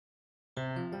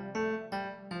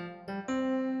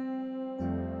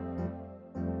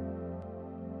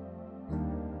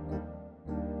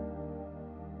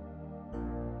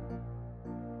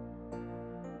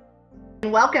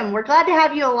Welcome. We're glad to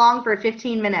have you along for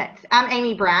 15 minutes. I'm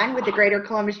Amy Bryan with the Greater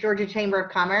Columbus, Georgia Chamber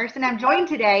of Commerce, and I'm joined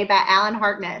today by Alan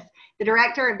Harkness, the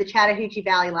director of the Chattahoochee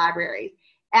Valley Libraries.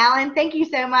 Alan, thank you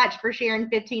so much for sharing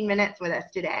 15 minutes with us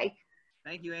today.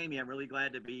 Thank you, Amy. I'm really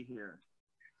glad to be here.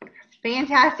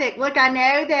 Fantastic. Look, I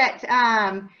know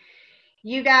that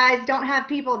you guys don't have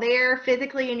people there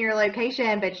physically in your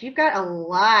location, but you've got a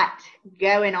lot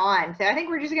going on. So I think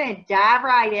we're just going to dive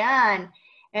right in.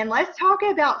 And let's talk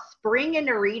about spring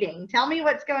into reading. Tell me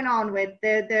what's going on with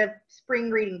the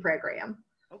spring reading program.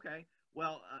 Okay.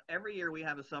 Well, every year we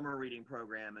have a summer reading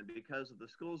program, and because of the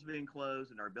schools being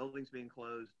closed and our buildings being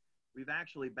closed, we've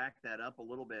actually backed that up a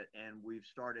little bit, and we've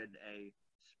started a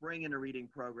spring into reading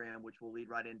program, which will lead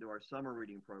right into our summer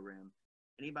reading program.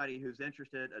 Anybody who's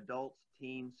interested, adults,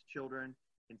 teens, children,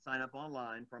 can sign up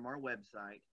online from our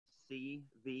website,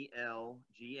 cvlga.org.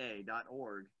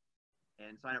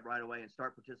 and sign up right away and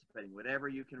start participating, whatever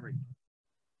you can read.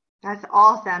 That's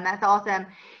awesome. That's awesome.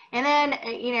 And then,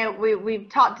 we've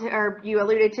talked, or you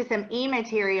alluded to some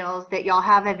e-materials that y'all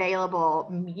have available,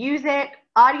 music,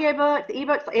 audiobooks,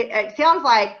 ebooks. It sounds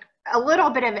like a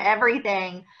little bit of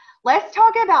everything. Let's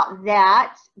talk about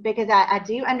that, because I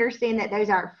do understand that those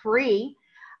aren't free.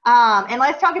 And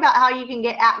let's talk about how you can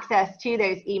get access to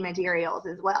those e-materials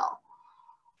as well.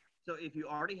 So if you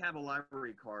already have a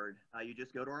library card, you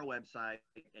just go to our website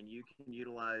and you can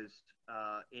utilize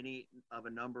any of a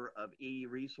number of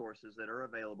e-resources that are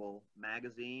available.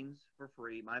 Magazines for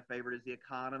free. My favorite is The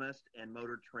Economist and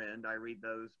Motor Trend. I read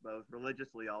those both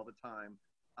religiously all the time.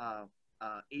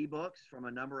 E-books from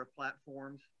a number of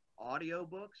platforms.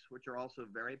 Audiobooks, which are also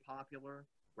very popular.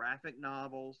 Graphic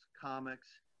novels, comics,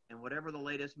 and whatever the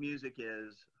latest music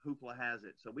is, Hoopla has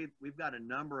it. So we've got a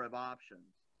number of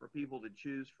options for people to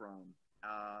choose from.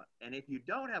 And if you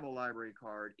don't have a library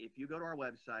card, if you go to our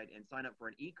website and sign up for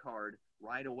an e-card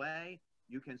right away,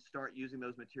 you can start using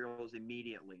those materials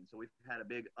immediately. So we've had a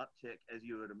big uptick, as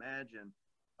you would imagine,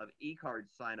 of e-card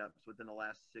signups within the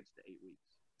last 6 to 8 weeks.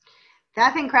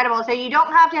 That's incredible. So you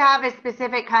don't have to have a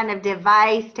specific kind of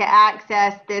device to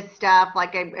access this stuff,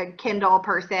 like a Kindle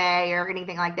per se or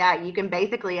anything like that. You can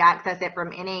basically access it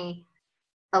from any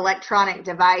electronic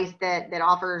device that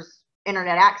offers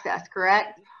internet access,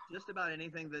 correct? Just about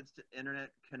anything that's internet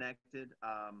connected.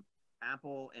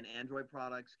 Apple and Android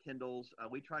products, Kindles.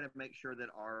 We try to make sure that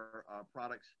our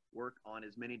products work on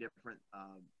as many different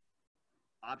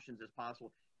options as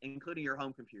possible, including your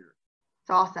home computer. It's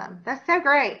awesome. That's so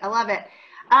great. I love it.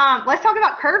 Let's talk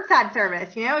about curbside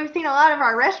service. We've seen a lot of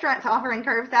our restaurants offering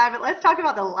curbside, but let's talk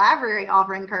about the library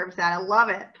offering curbside. I love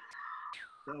it.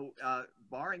 So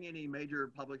barring any major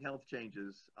public health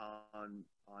changes on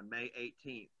May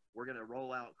 18th, we're going to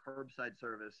roll out curbside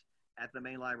service at the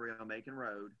main library on Macon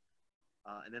Road.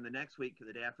 And then the next week,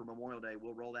 the day after Memorial Day,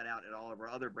 we'll roll that out at all of our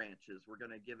other branches. We're going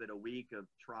to give it a week of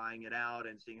trying it out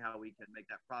and seeing how we can make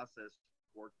that process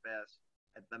work best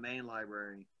at the main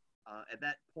library. At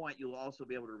that point, you'll also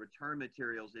be able to return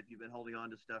materials if you've been holding on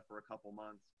to stuff for a couple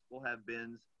months. We'll have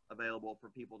bins available for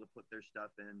people to put their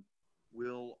stuff in.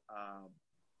 We'll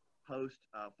post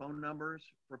phone numbers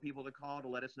for people to call to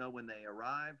let us know when they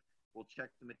arrive. We'll check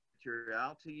the material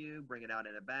out to you, bring it out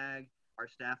in a bag. Our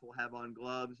staff will have on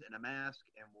gloves and a mask,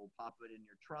 and we'll pop it in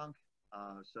your trunk.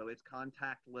 So it's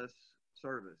contactless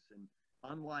service. And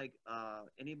unlike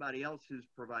anybody else who's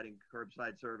providing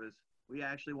curbside service, we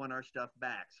actually want our stuff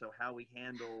back. So how we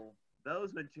handle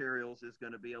those materials is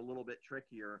going to be a little bit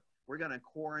trickier. We're going to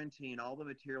quarantine all the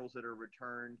materials that are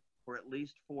returned for at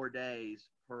least 4 days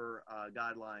per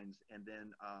guidelines, and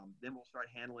then we'll start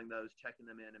handling those, checking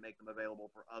them in, and make them available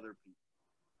for other people.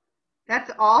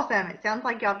 That's awesome. It sounds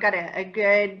like y'all got a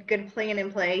good plan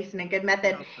in place and a good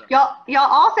method. Y'all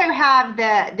also have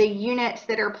the units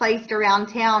that are placed around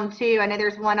town too. I know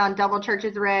there's one on Double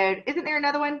Churches Road. Isn't there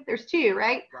another one? There's two,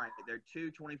 right? Right. There are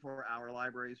two 24-hour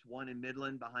libraries, one in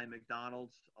Midland behind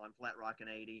McDonald's on Flat Rock and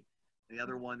 80, and the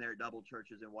other one there at Double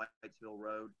Churches in Whitesville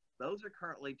Road. Those are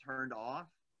currently turned off.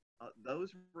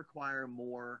 Those require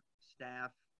more staff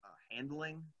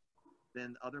handling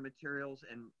than other materials,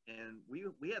 and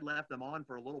we had left them on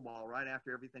for a little while right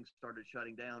after everything started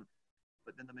shutting down,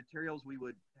 but then the materials we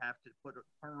would have to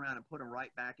turn around and put them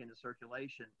right back into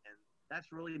circulation, and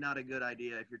that's really not a good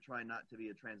idea if you're trying not to be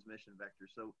a transmission vector.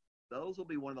 So those will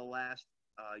be one of the last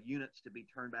units to be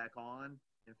turned back on.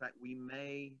 In fact, we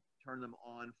may turn them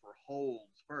on for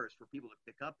holds first for people to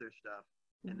pick up their stuff,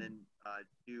 and then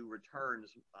do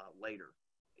returns later.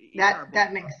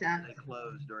 That makes sense. They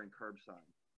close during curbside.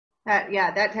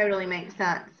 Yeah, that totally makes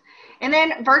sense. And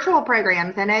then virtual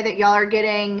programs. I know that y'all are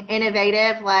getting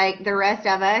innovative like the rest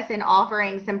of us and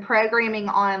offering some programming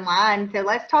online. So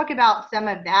let's talk about some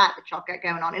of that y'all got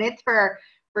going on. And it's for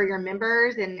your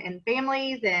members and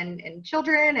families and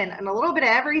children and a little bit of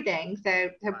everything. So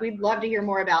we'd love to hear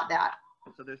more about that.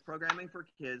 So there's programming for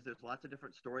kids. There's lots of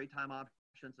different story time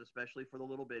options, especially for the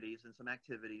little bitties, and some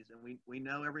activities. And we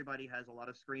know everybody has a lot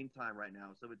of screen time right now,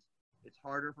 so it's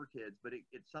harder for kids, but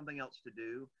it's something else to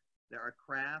do. There are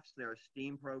crafts, there are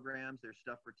STEAM programs, there's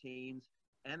stuff for teens,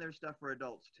 and there's stuff for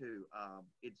adults too.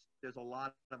 There's a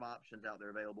lot of options out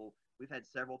there available. We've had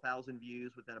several thousand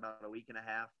views within about a week and a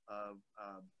half of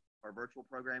our virtual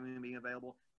programming being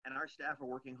available, and our staff are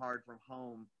working hard from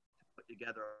home to put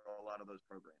together a lot of those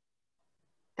programs.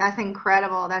 That's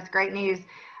incredible. That's great news.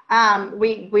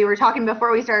 We were talking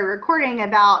before we started recording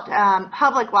about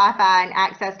public Wi-Fi and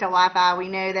access to Wi-Fi. We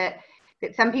know that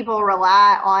some people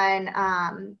rely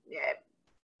on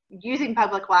using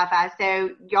public Wi-Fi.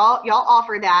 So y'all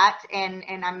offer that, and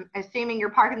I'm assuming your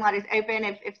parking lot is open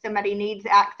if somebody needs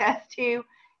access to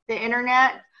the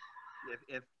internet.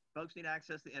 If folks need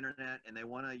access to the internet and they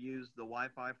want to use the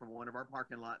Wi-Fi from one of our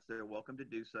parking lots, they're welcome to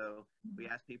do so. We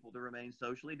ask people to remain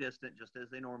socially distant, just as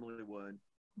they normally would.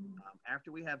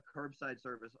 After we have curbside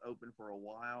service open for a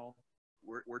while,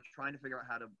 we're trying to figure out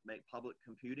how to make public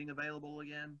computing available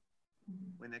again.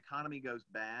 When the economy goes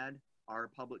bad, our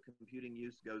public computing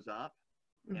use goes up.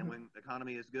 And when the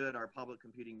economy is good, our public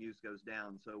computing use goes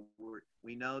down. So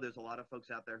we know there's a lot of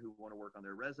folks out there who want to work on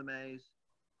their resumes,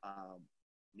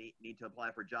 need to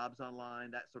apply for jobs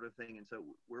online, that sort of thing. And so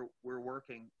we're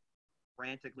working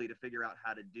frantically to figure out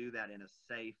how to do that in a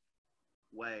safe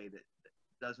way that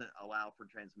doesn't allow for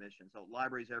transmission. So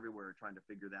libraries everywhere are trying to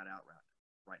figure that out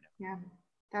right now. Yeah,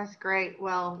 that's great.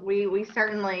 Well, we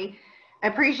certainly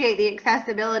appreciate the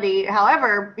accessibility.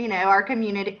 However, our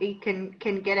community can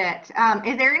get it.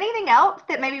 Is there anything else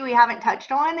that maybe we haven't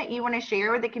touched on that you want to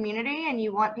share with the community and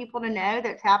you want people to know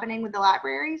that's happening with the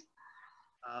libraries?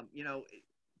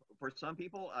 For some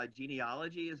people,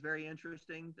 genealogy is very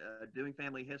interesting, doing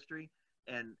family history.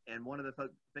 And one of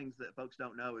the things that folks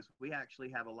don't know is we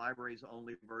actually have a libraries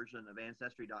only version of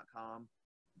Ancestry.com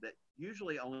that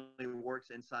usually only works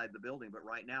inside the building, but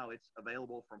right now it's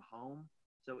available from home.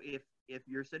 So if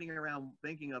you're sitting around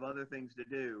thinking of other things to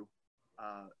do,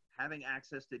 having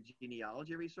access to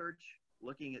genealogy research,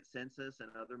 looking at census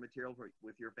and other material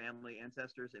with your family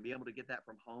ancestors, and be able to get that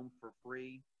from home for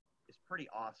free is pretty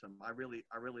awesome. I really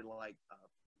like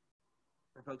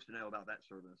for folks to know about that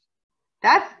service.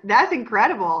 That's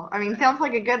incredible. I mean, sounds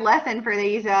like a good lesson for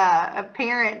these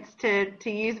parents to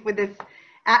use with this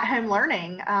at-home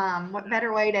learning. What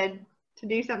better way to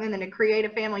do something than to create a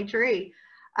family tree?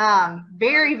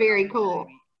 Very, very cool.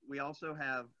 We also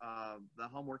have the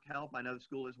homework help. I know the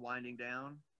school is winding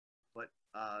down, but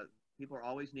people are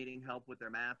always needing help with their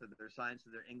math and their science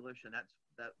and their English, and that's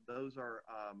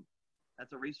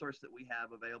a resource that we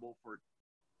have available for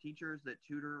teachers that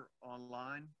tutor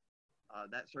online.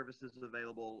 That service is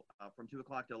available from 2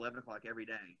 o'clock to 11 o'clock every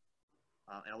day.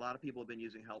 And a lot of people have been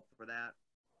using that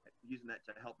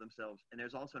to help themselves. And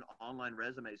there's also an online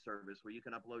resume service where you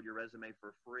can upload your resume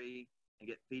for free and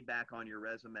get feedback on your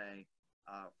resume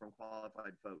from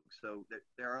qualified folks. So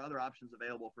there are other options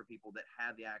available for people that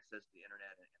have the access to the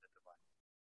internet and the device.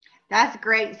 That's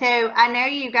great. So I know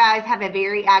you guys have a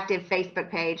very active Facebook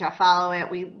page. I follow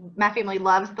it. My family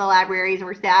loves the libraries.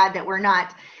 We're sad that we're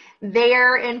not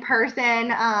there in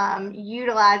person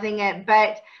utilizing it,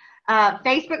 but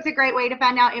Facebook's a great way to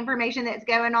find out information that's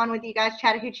going on with you guys.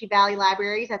 Chattahoochee Valley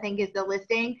Libraries, I think, is the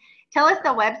listing. Tell us the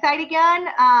website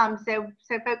again, so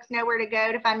folks know where to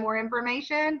go to find more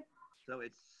information. So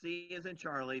it's C as in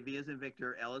Charlie, V as in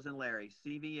Victor, L as in Larry,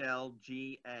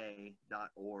 cvlga.org.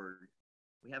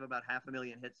 We have about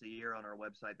 500,000 hits a year on our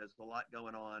website. There's a lot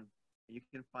going on. You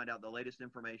can find out the latest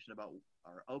information about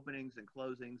our openings and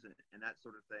closings and that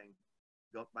sort of thing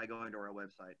by going to our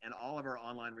website, and all of our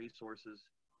online resources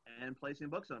and placing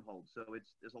books on hold. So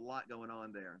there's a lot going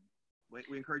on there.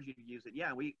 We encourage you to use it.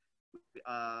 Yeah, we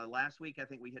last week I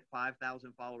think we hit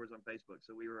 5,000 followers on Facebook,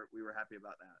 so we were happy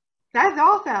about that. That's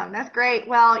awesome. That's great.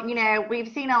 Well, we've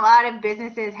seen a lot of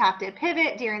businesses have to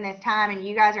pivot during this time, and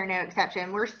you guys are no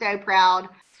exception. We're so proud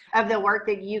of the work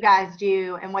that you guys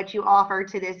do and what you offer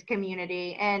to this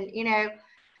community. And,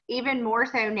 even more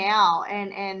so now,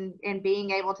 and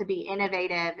being able to be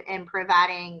innovative and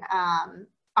providing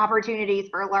opportunities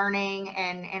for learning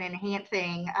and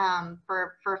enhancing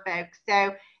for folks.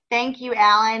 So thank you,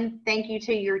 Alan. Thank you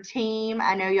to your team.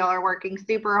 I know y'all are working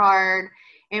super hard,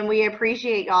 and we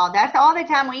appreciate y'all. That's all the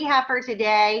time we have for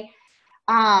today.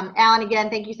 Alan, again,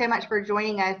 thank you so much for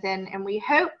joining us, and we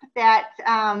hope that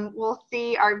we'll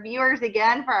see our viewers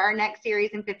again for our next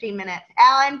series in 15 minutes.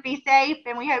 Alan, be safe,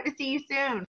 and we hope to see you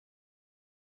soon.